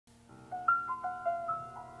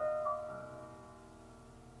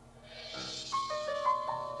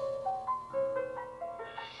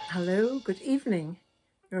Hello, good evening.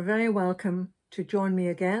 You're very welcome to join me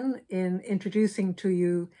again in introducing to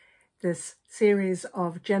you this series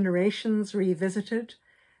of Generations Revisited,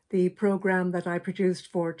 the programme that I produced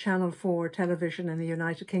for Channel 4 television in the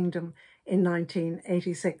United Kingdom in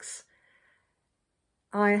 1986.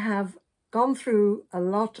 I have gone through a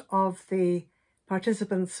lot of the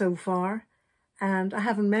participants so far, and I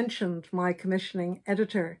haven't mentioned my commissioning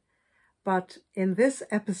editor, but in this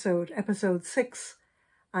episode, episode 6,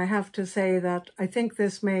 I have to say that I think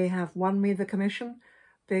this may have won me the commission,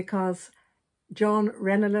 because John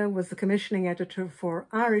Ranelagh was the commissioning editor for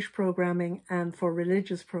Irish programming and for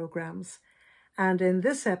religious programs. And in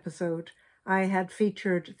this episode, I had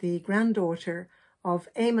featured the granddaughter of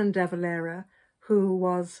Eamon de Valera, who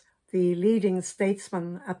was the leading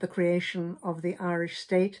statesman at the creation of the Irish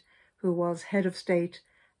state, who was head of state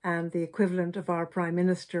and the equivalent of our Prime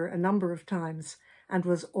Minister a number of times, and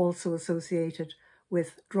was also associated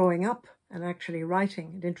with drawing up and actually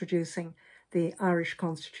writing and introducing the Irish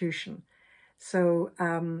Constitution. So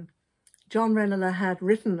John Ranelagh had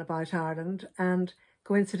written about Ireland, and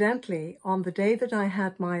coincidentally, on the day that I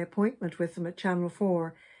had my appointment with him at Channel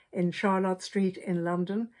 4 in Charlotte Street in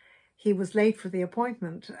London, he was late for the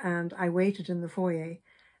appointment, and I waited in the foyer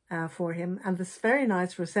for him. And this very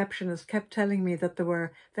nice receptionist kept telling me that there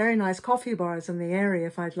were very nice coffee bars in the area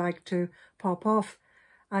if I'd like to pop off.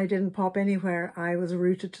 I didn't pop anywhere. I was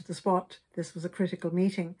routed to the spot. This was a critical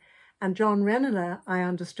meeting. And John Ranelagh, I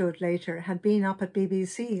understood later, had been up at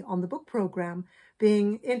BBC on the book programme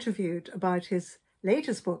being interviewed about his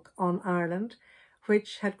latest book on Ireland,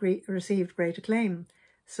 which had received great acclaim.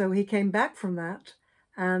 So he came back from that,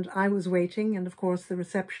 and I was waiting, and of course the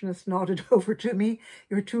receptionist nodded over to me,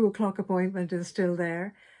 "Your 2:00 appointment is still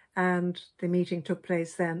there." And the meeting took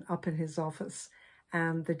place then up in his office,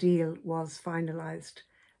 and the deal was finalised.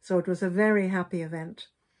 So it was a very happy event.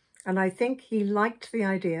 And I think he liked the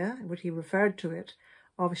idea, what he referred to it,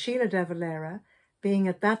 of Sile de Valera being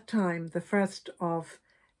at that time the first of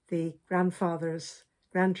the grandfather's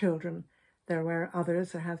grandchildren. There were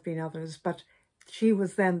others, there have been others, but she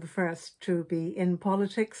was then the first to be in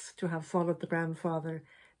politics, to have followed the grandfather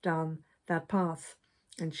down that path.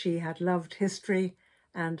 And she had loved history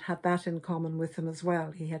and had that in common with him as well.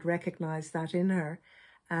 He had recognised that in her,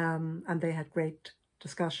 and they had great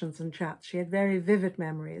discussions and chats. She had very vivid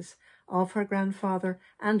memories of her grandfather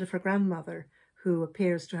and of her grandmother, who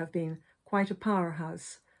appears to have been quite a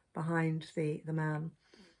powerhouse behind the man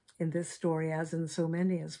in this story, as in so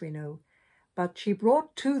many as we know. But she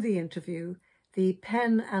brought to the interview the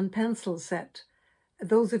pen and pencil set.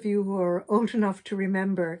 Those of you who are old enough to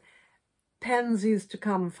remember, pens used to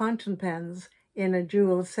come, fountain pens, in a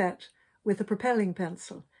dual set with a propelling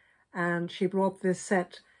pencil. And she brought this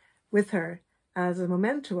set with her as a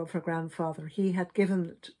memento of her grandfather. He had given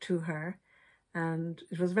it to her, and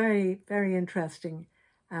it was very, very interesting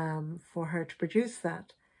for her to produce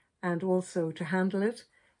that, and also to handle it,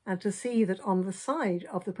 and to see that on the side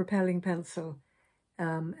of the propelling pencil,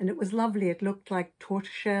 and it was lovely, it looked like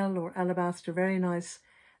tortoiseshell or alabaster, very nice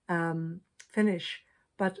finish,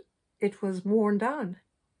 but it was worn down.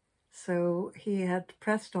 So he had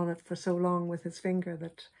pressed on it for so long with his finger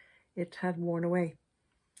that it had worn away.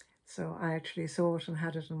 So I actually saw it and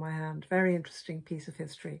had it in my hand. Very interesting piece of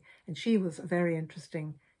history. And she was a very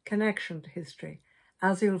interesting connection to history,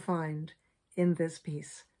 as you'll find in this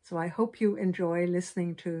piece. So I hope you enjoy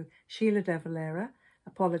listening to Sile de Valera,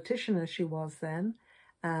 a politician as she was then,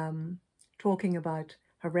 talking about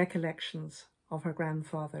her recollections of her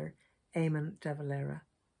grandfather, Eamon de Valera.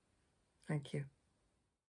 Thank you.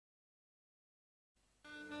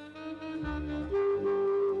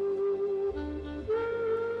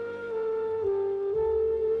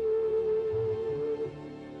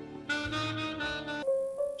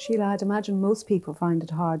 Sheila, I'd imagine most people find it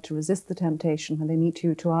hard to resist the temptation when they meet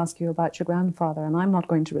you to ask you about your grandfather, and I'm not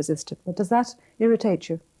going to resist it. But does that irritate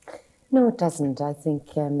you? No, it doesn't. I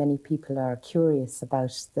think many people are curious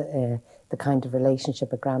about the kind of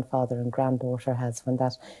relationship a grandfather and granddaughter has when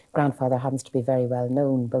that grandfather happens to be very well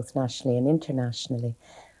known, both nationally and internationally.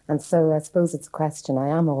 And so I suppose it's a question I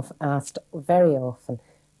am asked very often,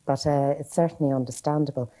 but it's certainly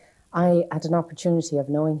understandable. I had an opportunity of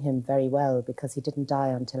knowing him very well because he didn't die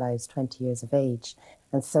until I was 20 years of age.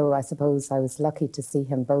 And so I suppose I was lucky to see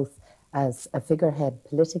him both as a figurehead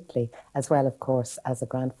politically, as well, of course, as a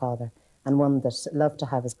grandfather, and one that loved to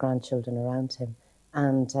have his grandchildren around him.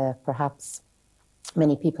 And perhaps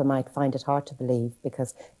many people might find it hard to believe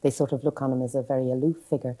because they sort of look on him as a very aloof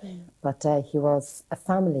figure. But he was a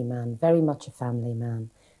family man, very much a family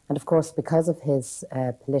man. And of course, because of his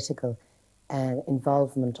political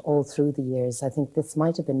involvement all through the years. I think this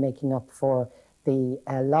might have been making up for the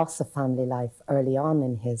loss of family life early on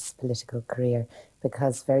in his political career,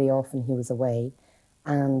 because very often he was away,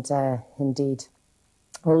 and indeed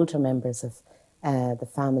older members of the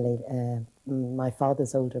family, my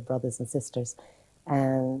father's older brothers and sisters,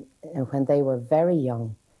 and when they were very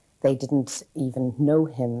young, they didn't even know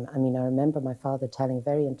him. I mean, I remember my father telling a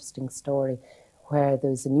very interesting story where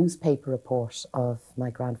there was a newspaper report of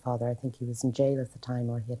my grandfather. I think he was in jail at the time,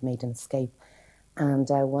 or he had made an escape. And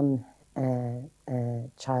one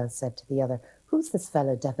child said to the other, "Who's this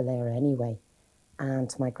fellow de Valera anyway?"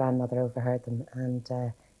 And my grandmother overheard them. And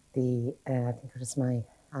I think it was my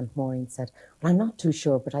Aunt Maureen said, "Well, I'm not too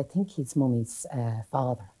sure, but I think he's Mummy's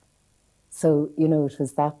father." So, you know, it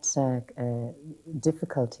was that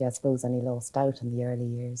difficulty, I suppose, and he lost out in the early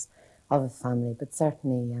years of a family, but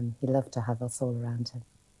certainly he loved to have us all around him.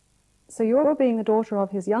 So your being the daughter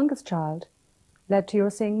of his youngest child led to your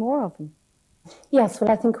seeing more of him? Yes,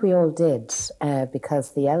 well, I think we all did,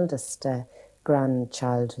 because the eldest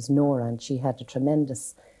grandchild was Nora, and she had a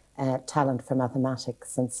tremendous talent for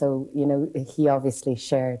mathematics, and so, you know, he obviously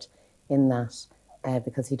shared in that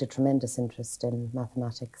because he had a tremendous interest in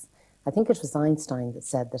mathematics. I think it was Einstein that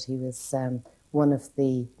said that he was one of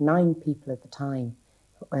the 9 people at the time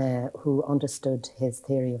who understood his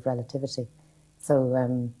theory of relativity.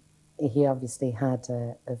 So he obviously had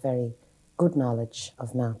a very good knowledge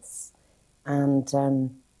of maths. And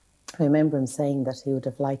I remember him saying that he would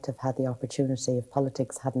have liked to have had the opportunity, if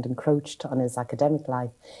politics hadn't encroached on his academic life,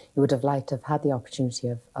 he would have liked to have had the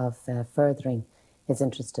opportunity of furthering his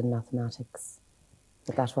interest in mathematics.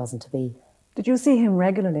 But that wasn't to be. Did you see him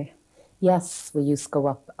regularly? Yes, we used to go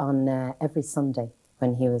up on every Sunday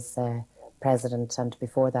when he was president, and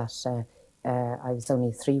before that I was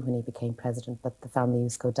only 3 when he became president, but the family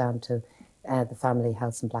used to go down to the family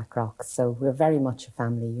house in Blackrock, so we're very much a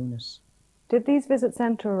family unit. Did these visits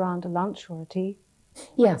centre around a lunch or a tea?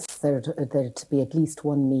 Yes, there'd to be at least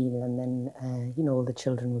one meal, and then you know, all the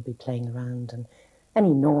children would be playing around, and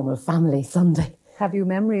any normal family Sunday. Have you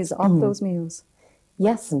memories of those meals?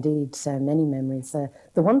 Yes, indeed, many memories.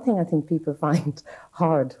 The one thing I think people find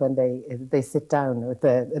hard when they sit down with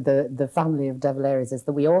the family of de Valeras is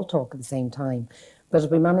that we all talk at the same time, but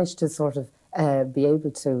we managed to sort of be able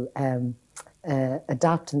to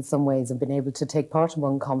adapt in some ways and been able to take part in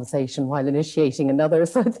one conversation while initiating another.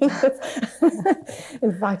 So I think that's,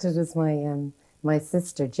 in fact, it was my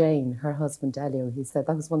sister Jane, her husband Elio, he said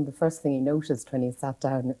that was one of the first things he noticed when he sat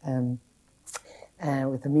down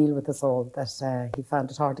with a meal with us all, that he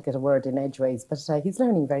found it hard to get a word in edgeways, but he's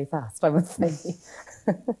learning very fast, I would say.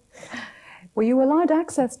 Were you allowed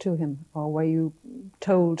access to him, or were you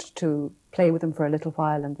told to play with him for a little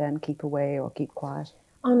while and then keep away or keep quiet?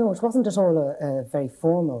 Oh no, it wasn't at all a very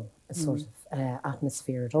formal sort of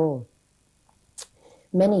atmosphere at all.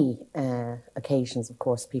 Many occasions, of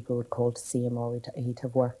course, people would call to see him, or he'd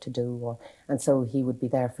have work to do, and so he would be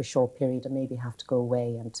there for a short period and maybe have to go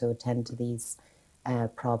away and to attend to these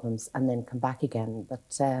problems and then come back again.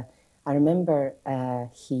 But I remember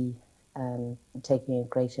he taking a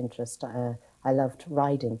great interest. I loved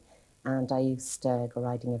riding, and I used to go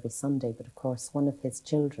riding every Sunday, but of course one of his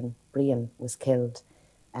children, Brian, was killed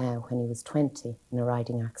when he was 20 in a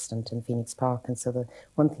riding accident in Phoenix Park, and so the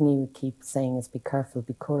one thing he would keep saying is, "Be careful,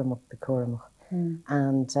 be curamach, be curamach."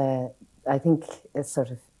 And I think it's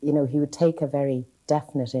sort of, you know, he would take a very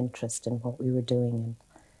definite interest in what we were doing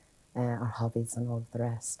and our hobbies and all of the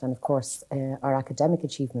rest. And of course, our academic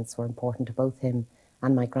achievements were important to both him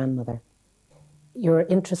and my grandmother. Your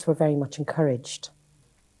interests were very much encouraged.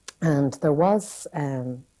 And there was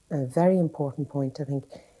a very important point, I think,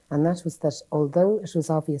 and that was that although it was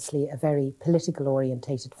obviously a very political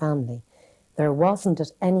orientated family, there wasn't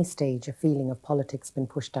at any stage a feeling of politics being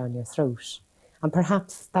pushed down your throat. And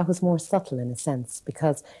perhaps that was more subtle in a sense,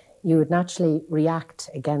 because you would naturally react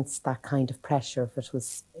against that kind of pressure if it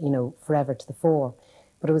was, you know, forever to the fore.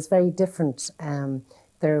 But it was very different.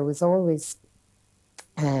 There was always,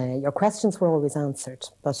 your questions were always answered,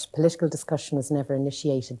 but political discussion was never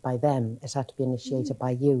initiated by them. It had to be initiated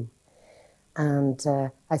by you. And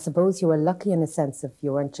I suppose you were lucky in a sense if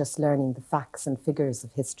you weren't just learning the facts and figures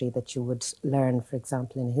of history that you would learn, for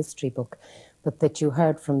example, in a history book, but that you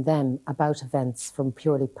heard from them about events from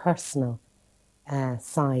purely personal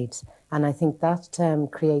side. And I think that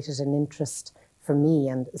created an interest for me,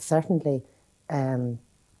 and certainly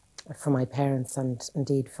for my parents, and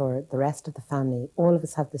indeed for the rest of the family. All of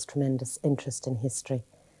us have this tremendous interest in history.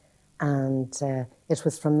 And it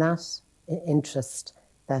was from that interest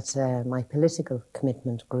that my political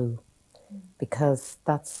commitment grew, because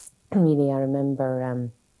that's really, I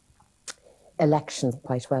remember elections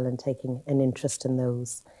quite well and taking an interest in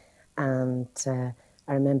those. And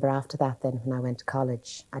I remember after that then, when I went to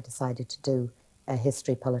college, I decided to do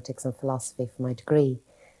history, politics and philosophy for my degree.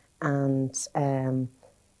 And,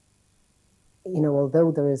 you know,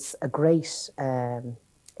 although there was a great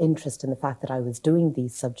interest in the fact that I was doing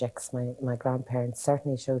these subjects, my grandparents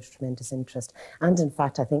certainly showed tremendous interest. And in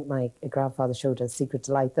fact, I think my grandfather showed a secret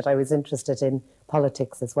delight that I was interested in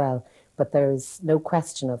politics as well. But there is no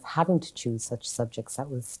question of having to choose such subjects. That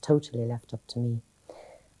was totally left up to me.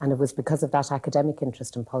 And it was because of that academic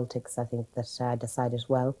interest in politics, I think, that I decided,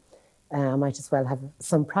 well, I might as well have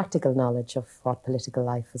some practical knowledge of what political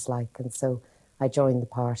life is like. And so I joined the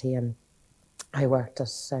party, and I worked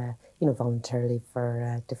at, you know, voluntarily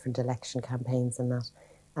for different election campaigns and that.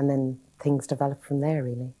 And then things developed from there,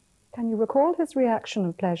 really. Can you recall his reaction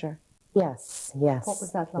of pleasure? Yes, yes. What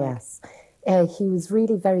was that like? Yes. He was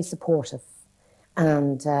really very supportive.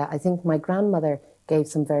 And I think my grandmother gave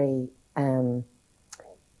some very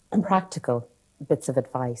practical bits of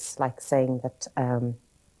advice, like saying that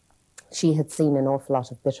she had seen an awful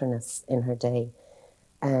lot of bitterness in her day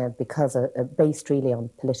because based really on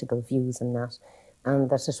political views and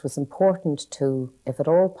that it was important to, if at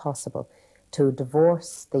all possible, to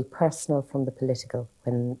divorce the personal from the political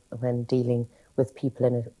when dealing with people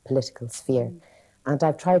in a political sphere. Mm. And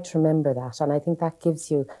I've tried to remember that, and I think that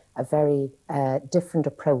gives you a very different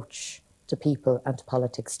approach to people and to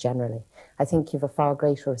politics generally. I think you have a far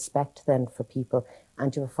greater respect then for people,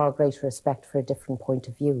 and you have a far greater respect for a different point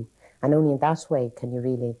of view. And only in that way can you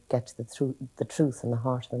really get to the truth and the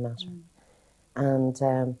heart of the matter. Mm.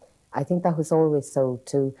 And I think that was always so,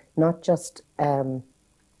 to not just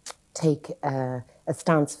take a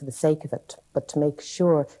stance for the sake of it, but to make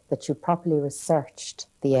sure that you properly researched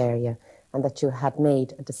the area and that you had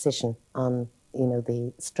made a decision on, you know,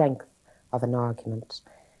 the strength of an argument.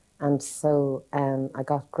 And so I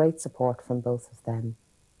got great support from both of them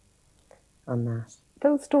on that.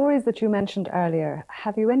 Those stories that you mentioned earlier,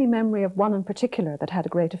 have you any memory of one in particular that had a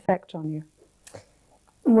great effect on you?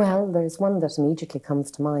 Well, there's one that immediately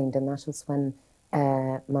comes to mind, and that was when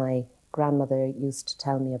my grandmother used to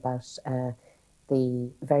tell me about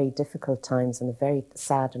the very difficult times and the very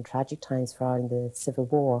sad and tragic times following the Civil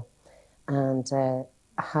War, and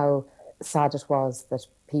how sad it was that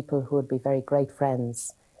people who would be very great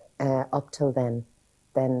friends up till then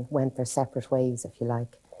went their separate ways, if you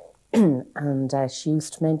like. And she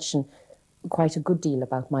used to mention quite a good deal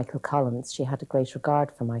about Michael Collins. She had a great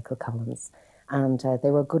regard for Michael Collins, and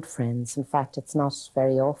they were good friends. In fact, it's not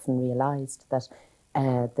very often realised that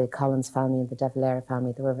the Collins family and the De Valera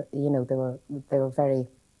family, they were very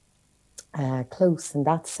close in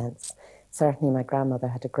that sense. Certainly, my grandmother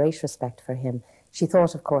had a great respect for him. She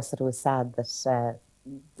thought, of course, that it was sad that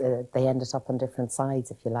they ended up on different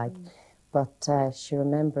sides, if you like. Mm. But she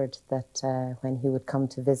remembered that when he would come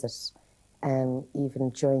to visit, even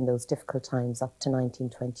during those difficult times up to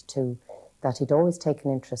 1922, that he'd always taken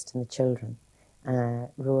interest in the children,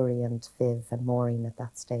 Rory and Viv and Maureen at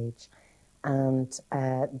that stage. And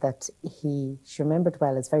that she remembered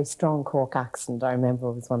well his very strong Cork accent, I remember,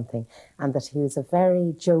 was one thing, and that he was a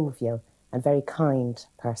very jovial and very kind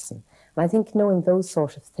person. And I think knowing those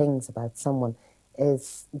sort of things about someone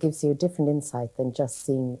gives you a different insight than just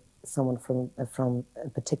seeing someone from a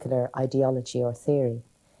particular ideology or theory.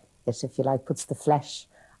 It, if you like, puts the flesh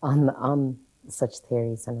on such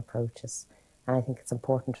theories and approaches. And I think it's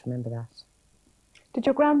important to remember that. Did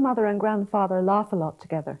your grandmother and grandfather laugh a lot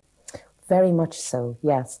together? Very much so,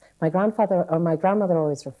 yes. My grandmother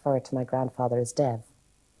always referred to my grandfather as Dev.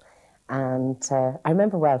 And I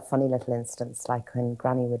remember, well, funny little instance, like when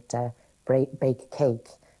Granny would bake a cake.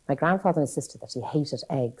 My grandfather insisted that he hated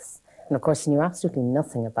eggs. And of course, he knew absolutely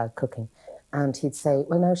nothing about cooking. And he'd say,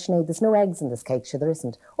 well, now, Sinead, there's no eggs in this cake. Sure, there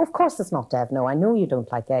isn't. Oh, of course there's not, Dev. No, I know you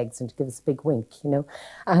don't like eggs. And to give us a big wink, you know.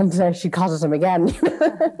 And she caught at him again.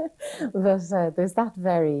 But there's that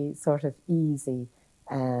very sort of easy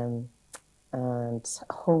and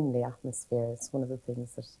homely atmosphere. It's one of the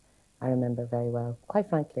things that I remember very well. Quite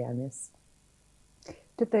frankly, I miss.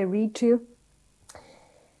 Did they read to you?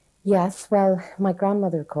 Yes, well, my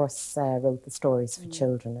grandmother, of course, wrote the stories for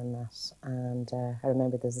children and that. And I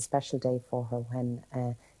remember there's a special day for her when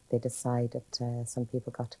they decided, some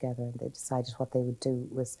people got together and they decided what they would do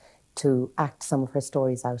was to act some of her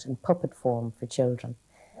stories out in puppet form for children.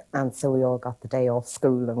 And so we all got the day off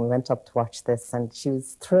school and we went up to watch this, and she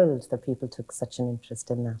was thrilled that people took such an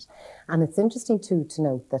interest in that. And it's interesting too to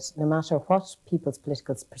note that no matter what people's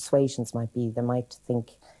political persuasions might be, they might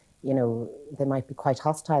think you know, they might be quite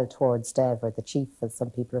hostile towards Dev, or the chief, as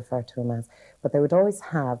some people refer to him as, but they would always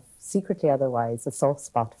have, secretly otherwise, a soft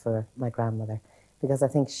spot for my grandmother, because I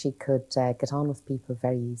think she could get on with people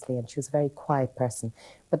very easily, and she was a very quiet person.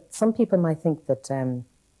 But some people might think that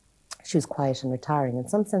she was quiet and retiring. In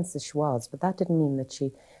some senses she was, but that didn't mean that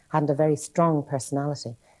she hadn't a very strong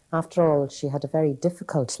personality. After all, she had a very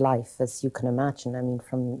difficult life, as you can imagine. I mean,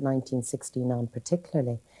 from 1916 on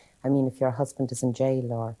particularly. I mean, if your husband is in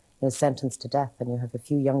jail or sentenced to death, and you have a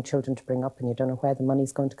few young children to bring up, and you don't know where the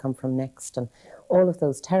money's going to come from next, and all of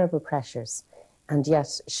those terrible pressures. And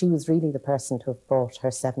yet she was really the person to have brought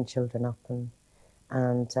her 7 children up,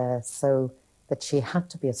 and so that she had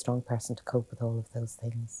to be a strong person to cope with all of those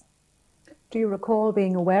things. Do you recall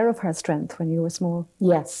being aware of her strength when you were small?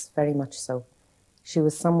 Yes, very much so. She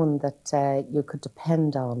was someone that you could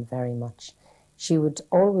depend on very much. She would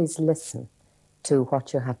always listen to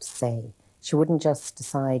what you had to say. She wouldn't just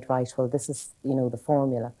decide, right, well, this is, the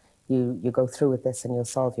formula. You go through with this and you'll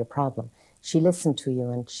solve your problem. She listened to you,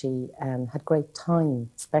 and she had great time,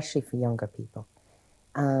 especially for younger people,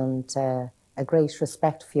 and a great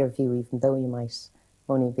respect for your view, even though you might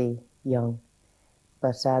only be young.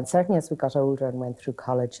 But certainly as we got older and went through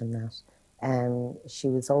college and that, she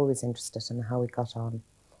was always interested in how we got on,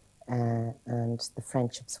 and the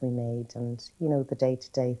friendships we made, and, the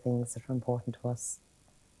day-to-day things that are important to us.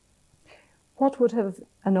 What would have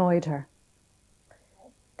annoyed her?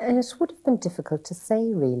 It would have been difficult to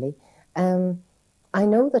say, really. I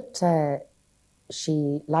know that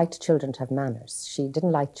she liked children to have manners. She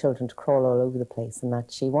didn't like children to crawl all over the place, and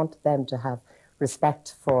that she wanted them to have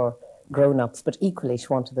respect for grown-ups, but equally she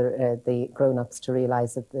wanted the grown-ups to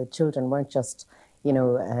realise that the children weren't just,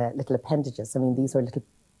 little appendages. I mean, these were little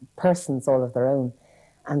persons all of their own.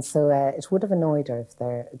 And so it would have annoyed her if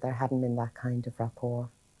there hadn't been that kind of rapport.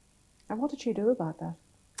 And what did she do about that?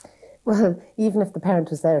 Well, even if the parent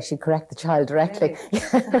was there, she'd correct the child directly.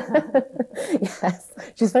 Really? Yes,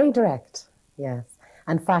 she was very direct, yes.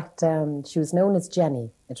 In fact, she was known as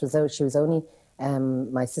Jenny. She was only,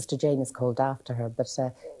 my sister Jane is called after her, but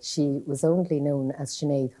she was only known as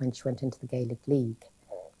Sinead when she went into the Gaelic League.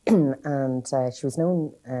 And she was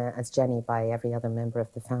known as Jenny by every other member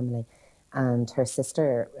of the family. And her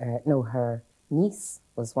sister, her niece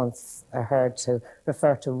was once heard to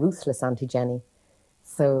refer to ruthless Auntie Jenny.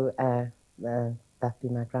 So that'd be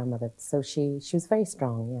my grandmother. So she was very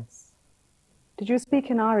strong, yes. Did you speak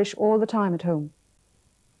in Irish all the time at home?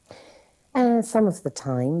 Some of the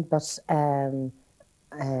time, but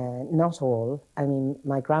not all. I mean,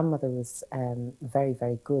 my grandmother was very,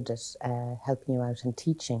 very good at helping you out and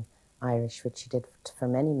teaching Irish, which she did for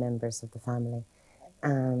many members of the family.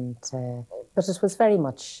 And but it was very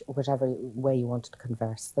much whatever way you wanted to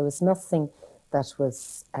converse. There was nothing that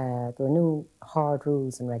was, there were no hard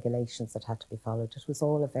rules and regulations that had to be followed. It was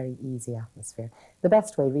all a very easy atmosphere. The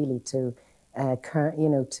best way really to,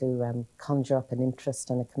 conjure up an interest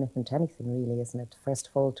and a commitment to anything really, isn't it? First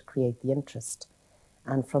of all, to create the interest.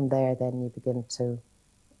 And from there, then you begin to,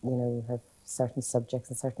 have certain subjects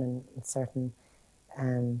and certain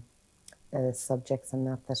subjects and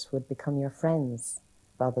that would become your friends,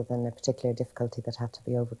 rather than a particular difficulty that had to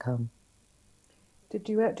be overcome.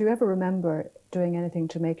 Do you ever remember doing anything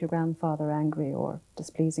to make your grandfather angry or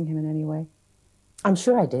displeasing him in any way? I'm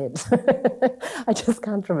sure I did. I just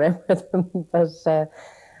can't remember them, but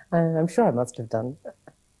I'm sure I must have done.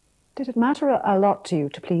 Did it matter a lot to you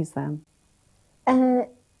to please them?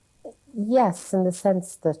 Yes, in the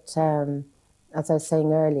sense that, as I was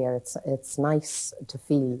saying earlier, it's nice to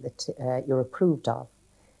feel that you're approved of.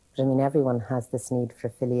 But I mean, everyone has this need for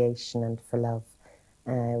affiliation and for love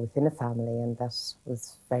within a family, and that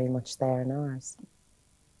was very much there in ours.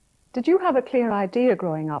 Did you have a clear idea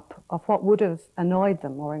growing up of what would have annoyed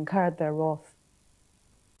them or incurred their wrath?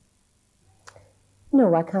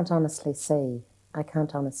 No, I can't honestly say. I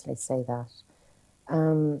can't honestly say that.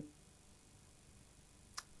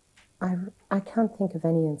 I can't think of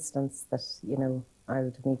any instance that, I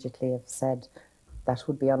would immediately have said that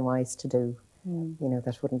would be unwise to do.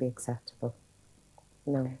 That wouldn't be acceptable.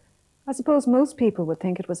 No. I suppose most people would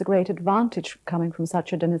think it was a great advantage coming from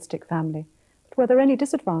such a dynastic family. But were there any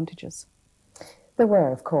disadvantages? There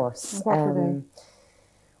were, of course. And what were they?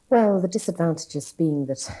 Well, the disadvantages being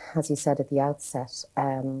that, as you said at the outset,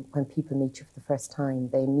 when people meet you for the first time,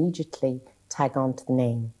 they immediately tag on to the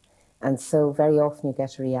name. And so very often you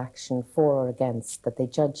get a reaction for or against, that they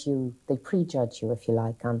judge you, they prejudge you, if you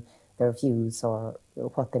like, on their views or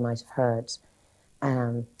what they might have heard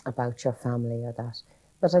about your family or that.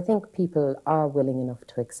 But I think people are willing enough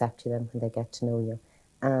to accept you then when they get to know you.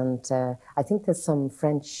 And I think there's some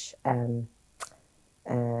French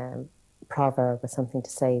proverb or something to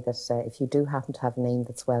say that if you do happen to have a name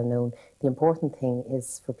that's well known, the important thing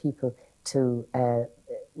is for people to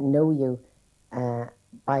know you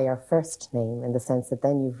by your first name, in the sense that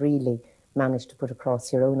then you've really managed to put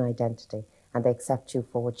across your own identity and they accept you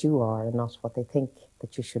for what you are and not what they think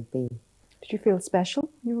that you should be. Did you feel special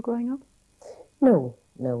when you were growing up? No,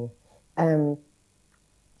 no.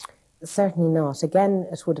 Certainly not. Again,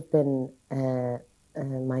 it would have been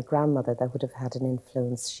my grandmother that would have had an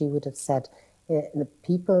influence. She would have said,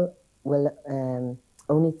 people will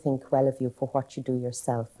only think well of you for what you do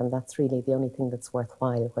yourself, and that's really the only thing that's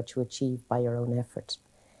worthwhile, what you achieve by your own effort.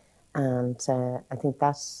 And I think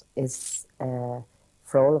that is,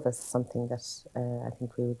 for all of us, something that I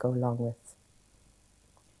think we would go along with.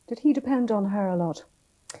 Did he depend on her a lot?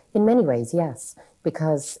 In many ways, yes,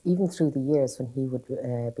 because even through the years when he would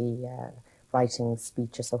be writing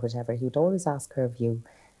speeches or whatever, he would always ask her view,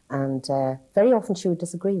 and very often she would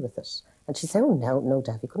disagree with it. And she'd say, oh, no,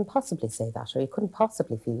 Dad, you couldn't possibly say that, or you couldn't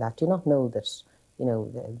possibly feel that. Do you not know that, you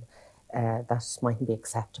know, that mightn't be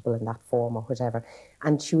acceptable in that form or whatever?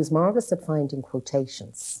 And she was marvellous at finding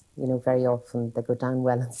quotations. You know, very often they go down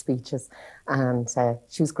well in speeches, and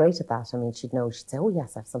she was great at that. I mean, she'd say, oh,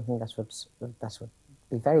 yes, I have something that would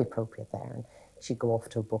be very appropriate there. And she'd go off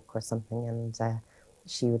to a book or something, and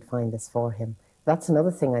she would find this for him. That's another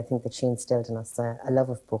thing I think that she instilled in us, a love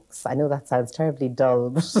of books. I know that sounds terribly dull,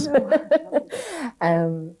 but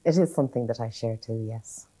it is something that I share too,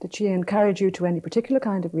 yes. Did she encourage you to any particular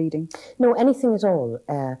kind of reading? No, anything at all.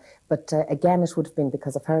 But again, it would have been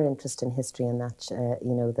because of her interest in history and that,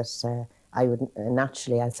 you know, that I would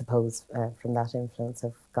naturally, I suppose, from that influence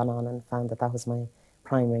have gone on and found that that was my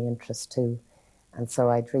primary interest too. And so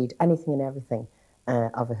I'd read anything and everything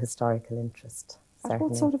of a historical interest. At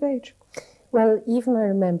what sort of age? Well, even I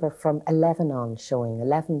remember from 11 on showing,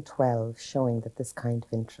 11, 12, showing that this kind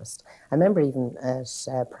of interest. I remember even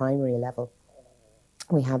at primary level,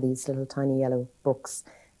 we had these little tiny yellow books,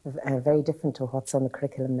 very different to what's on the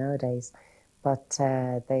curriculum nowadays. But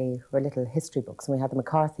they were little history books, and we had the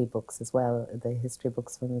McCarthy books as well, the history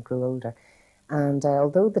books when we grew older. And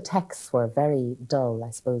although the texts were very dull, I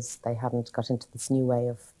suppose they hadn't got into this new way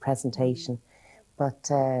of presentation.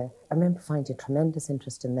 But I remember finding tremendous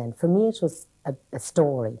interest in them. For me, it was a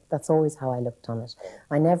story. That's always how I looked on it.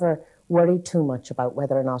 I never worried too much about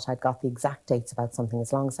whether or not I'd got the exact dates about something,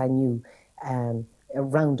 as long as I knew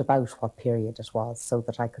around about what period it was, so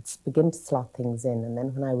that I could begin to slot things in. And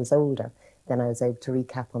then when I was older, then I was able to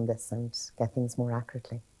recap on this and get things more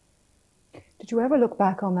accurately. Did you ever look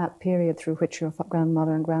back on that period through which your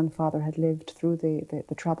grandmother and grandfather had lived, through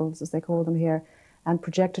the troubles, as they call them here, and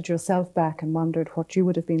projected yourself back and wondered what you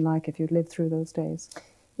would have been like if you'd lived through those days?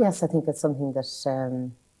 Yes, I think it's something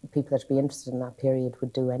that people that would be interested in that period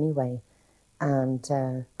would do anyway. And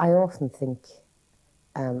I often think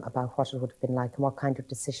about what it would have been like and what kind of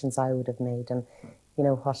decisions I would have made, and, you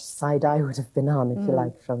know, what side I would have been on, if you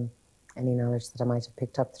like, from any knowledge that I might have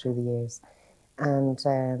picked up through the years.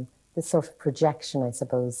 And this sort of projection, I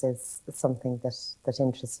suppose, is something that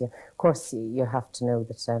interests you. Of course, you have to know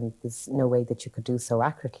that there's no way that you could do so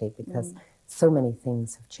accurately, because so many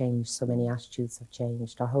things have changed, so many attitudes have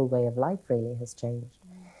changed, our whole way of life really has changed.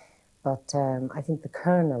 But I think the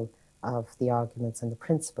kernel of the arguments and the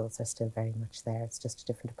principles are still very much there. It's just a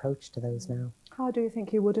different approach to those now. How do you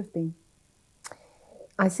think you would have been?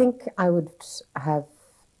 I think I would have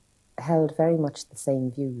held very much the same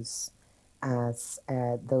views as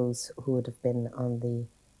those who would have been on the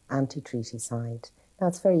anti-treaty side. Now,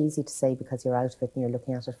 it's very easy to say because you're out of it and you're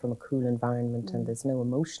looking at it from a cool environment and there's no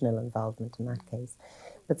emotional involvement in that case.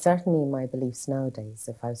 But certainly in my beliefs nowadays,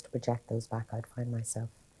 if I was to project those back, I'd find myself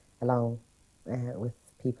along with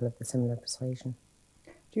people of the similar persuasion.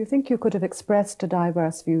 Do you think you could have expressed a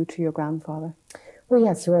diverse view to your grandfather? Oh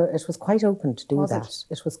yes, it was quite open to do that.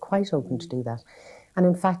 It was quite open to do that. And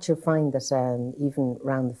in fact, you'll find that even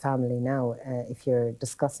around the family now, if you're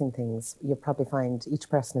discussing things, you'll probably find each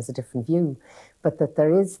person has a different view, but that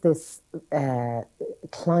there is this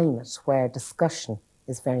climate where discussion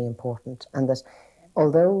is very important, and that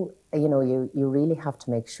although, you know, you really have to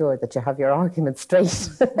make sure that you have your argument straight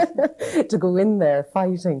to go in there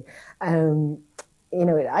fighting, you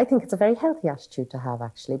know, I think it's a very healthy attitude to have,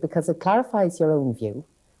 actually, because it clarifies your own view.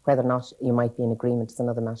 Whether or not you might be in agreement is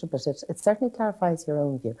another matter, but it certainly clarifies your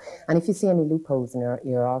own view. And if you see any loopholes in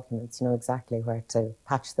your arguments, you know exactly where to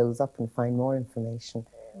patch those up and find more information,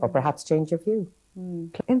 or perhaps change your view.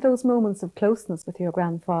 In those moments of closeness with your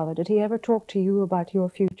grandfather, did he ever talk to you about your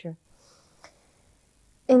future?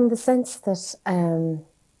 In the sense that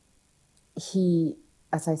he,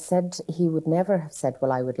 as I said, he would never have said,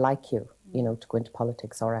 well, I would like you. you know, to go into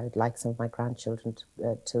politics, or I would like some of my grandchildren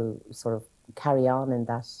to sort of carry on in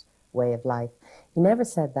that way of life. He never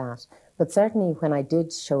said that, but certainly when I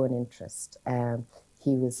did show an interest,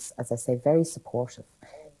 he was, as I say, very supportive,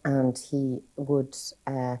 and he would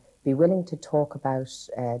be willing to talk about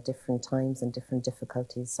different times and different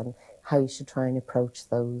difficulties and how you should try and approach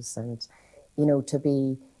those, and, you know, to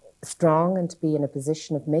be strong and to be in a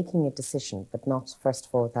position of making a decision, but not, first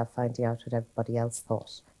of all, without finding out what everybody else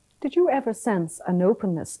thought. Did you ever sense an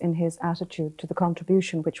openness in his attitude to the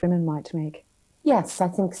contribution which women might make? Yes, I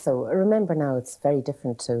think so. Remember now, it's very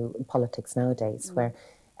different to politics nowadays, where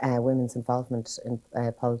women's involvement in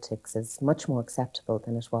politics is much more acceptable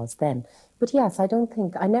than it was then. But yes, I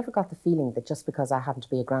never got the feeling that just because I happened to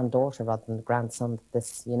be a granddaughter rather than a grandson,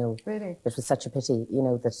 this, you know, Really? it was such a pity, you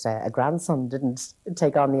know, that a grandson didn't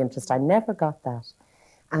take on the interest. I never got that.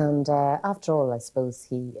 And after all, I suppose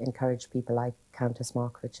he encouraged people like Countess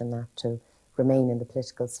Markridge and that to remain in the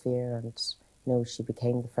political sphere, and, you know, she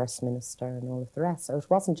became the first minister and all of the rest. So it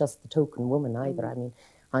wasn't just the token woman either. I mean,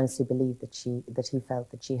 I honestly believe that he felt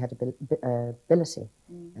that she had ability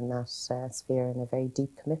in that sphere, and a very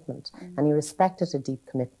deep commitment. And he respected a deep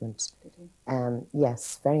commitment.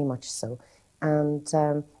 Yes, very much so. And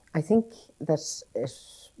I think that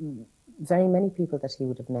very many people that he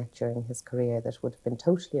would have met during his career that would have been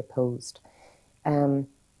totally opposed, there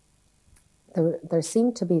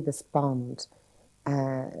seemed to be this bond.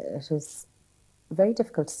 It was very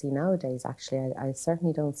difficult to see nowadays, actually. I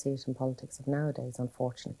certainly don't see it in politics of nowadays,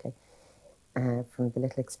 unfortunately, from the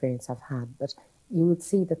little experience I've had. But you would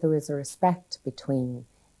see that there was a respect between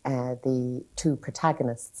the two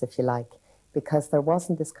protagonists, if you like, because there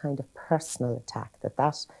wasn't this kind of personal attack, that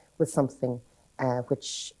was something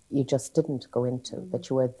which you just didn't go into, that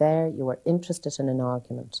you were there, you were interested in an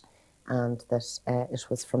argument, and that it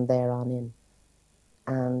was from there on in.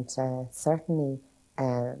 And certainly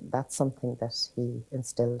that's something that he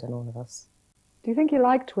instilled in all of us. Do you think he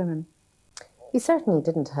liked women? He certainly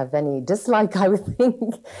didn't have any dislike, I would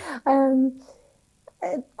think.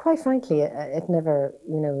 Quite frankly, it never,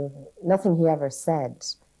 you know, nothing he ever said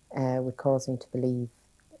would cause me to believe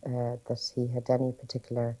that he had any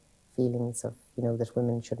particular feelings of, you know, that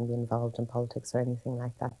women shouldn't be involved in politics or anything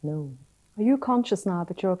like that. No. Are you conscious now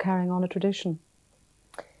that you're carrying on a tradition?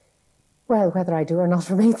 Well, whether I do or not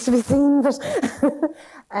remains to be seen, but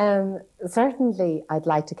certainly I'd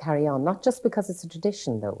like to carry on, not just because it's a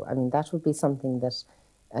tradition, though. I mean, that would be something that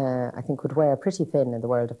I think would wear pretty thin in the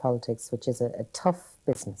world of politics, which is a tough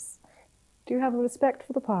business. Do you have a respect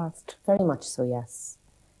for the past? Very much so, yes.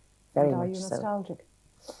 Very much so. Are you nostalgic?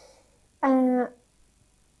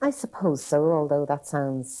 I suppose so, although that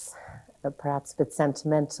sounds perhaps a bit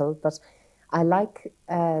sentimental, but I like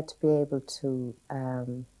to be able to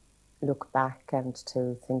look back and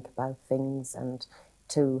to think about things, and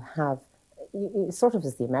to have, sort of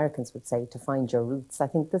as the Americans would say, to find your roots. I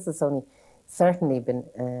think this has only certainly been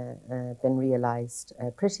realised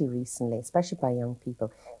pretty recently, especially by young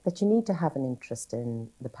people, that you need to have an interest in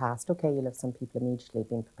the past. Okay, you'll have some people immediately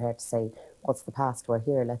being prepared to say, what's the past, we're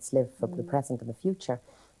here, let's live for the present and the future.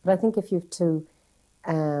 But I think if you've to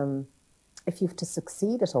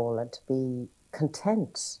succeed at all and to be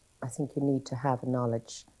content, I think you need to have a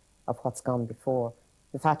knowledge of what's gone before.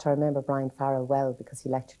 In fact, I remember Brian Farrell well, because he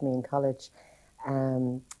lectured me in college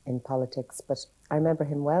in politics, but I remember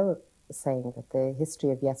him well saying that the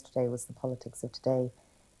history of yesterday was the politics of today,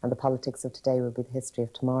 and the politics of today will be the history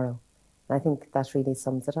of tomorrow. And I think that really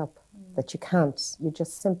sums it up, that you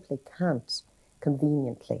just simply can't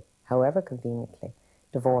conveniently, however conveniently,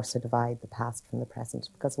 divorce or divide the past from the present,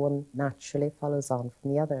 because one naturally follows on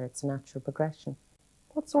from the other. It's a natural progression.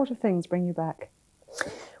 What sort of things bring you back?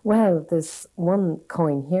 Well, there's one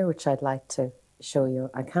coin here which I'd like to show you.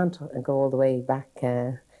 I can't go all the way back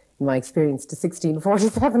in my experience to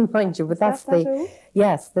 1647, mind you, but that's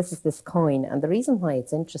yes, this is this coin. And the reason why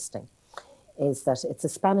it's interesting is that it's a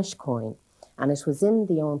Spanish coin, and it was in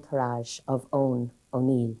the entourage of Owen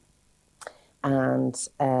O'Neill. And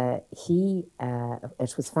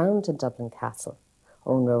it was found in Dublin Castle,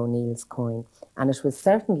 Owen O'Neill's coin, and it was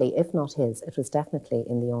certainly, if not his, it was definitely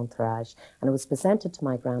in the entourage, and it was presented to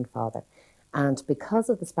my grandfather. And because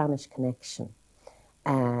of the Spanish connection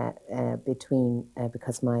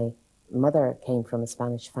because my mother came from a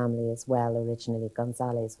Spanish family as well, originally,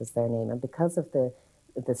 Gonzalez was their name, and because of the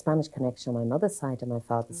Spanish connection on my mother's side and my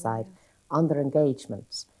father's side, on their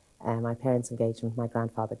engagement, my parents' engagement, my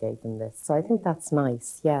grandfather gave them this. So I think that's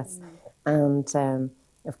nice, yes. And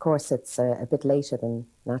of course, it's a bit later than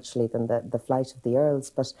the flight of the Earls,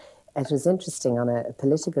 but it was interesting on a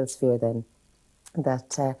political sphere then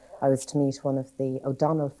that I was to meet one of the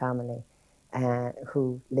O'Donnell family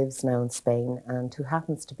who lives now in Spain and who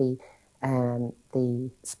happens to be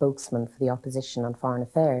the spokesman for the opposition on foreign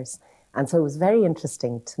affairs. And so it was very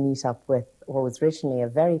interesting to meet up with what was originally a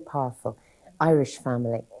very powerful Irish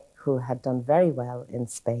family who had done very well in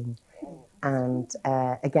Spain. And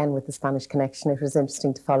again, with the Spanish connection, it was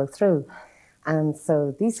interesting to follow through. And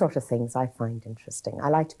so these sort of things I find interesting. I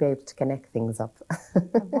like to be able to connect things up.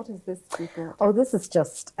 And what is this you brought? Oh, this is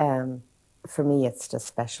just, for me, it's just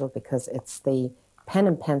special because it's the pen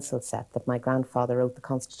and pencil set that my grandfather wrote the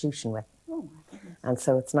Constitution with. Oh, my goodness. And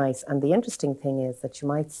so it's nice. And the interesting thing is that you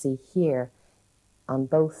might see here on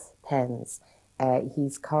both pens,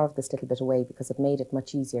 he's carved this little bit away because it made it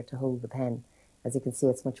much easier to hold the pen. As you can see,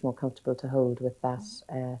 it's much more comfortable to hold with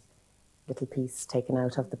that little piece taken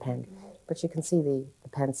out of the pen. But you can see the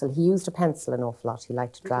pencil. He used a pencil an awful lot. He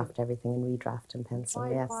liked to draft everything and redraft in pencil,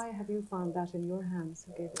 yes. Why have you found that in your hands?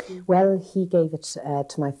 Who gave it to you? Well, he gave it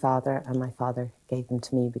to my father, and my father gave them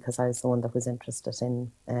to me because I was the one that was interested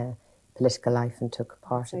in political life and took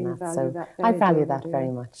part in that. So I value that very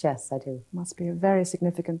much. Yes, I do. Must be a very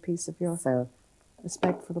significant piece of your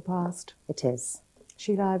respect for the past. It is.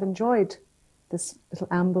 Sheila, I've enjoyed this little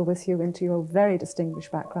amble with you into your very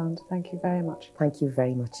distinguished background. Thank you very much. Thank you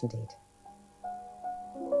very much indeed.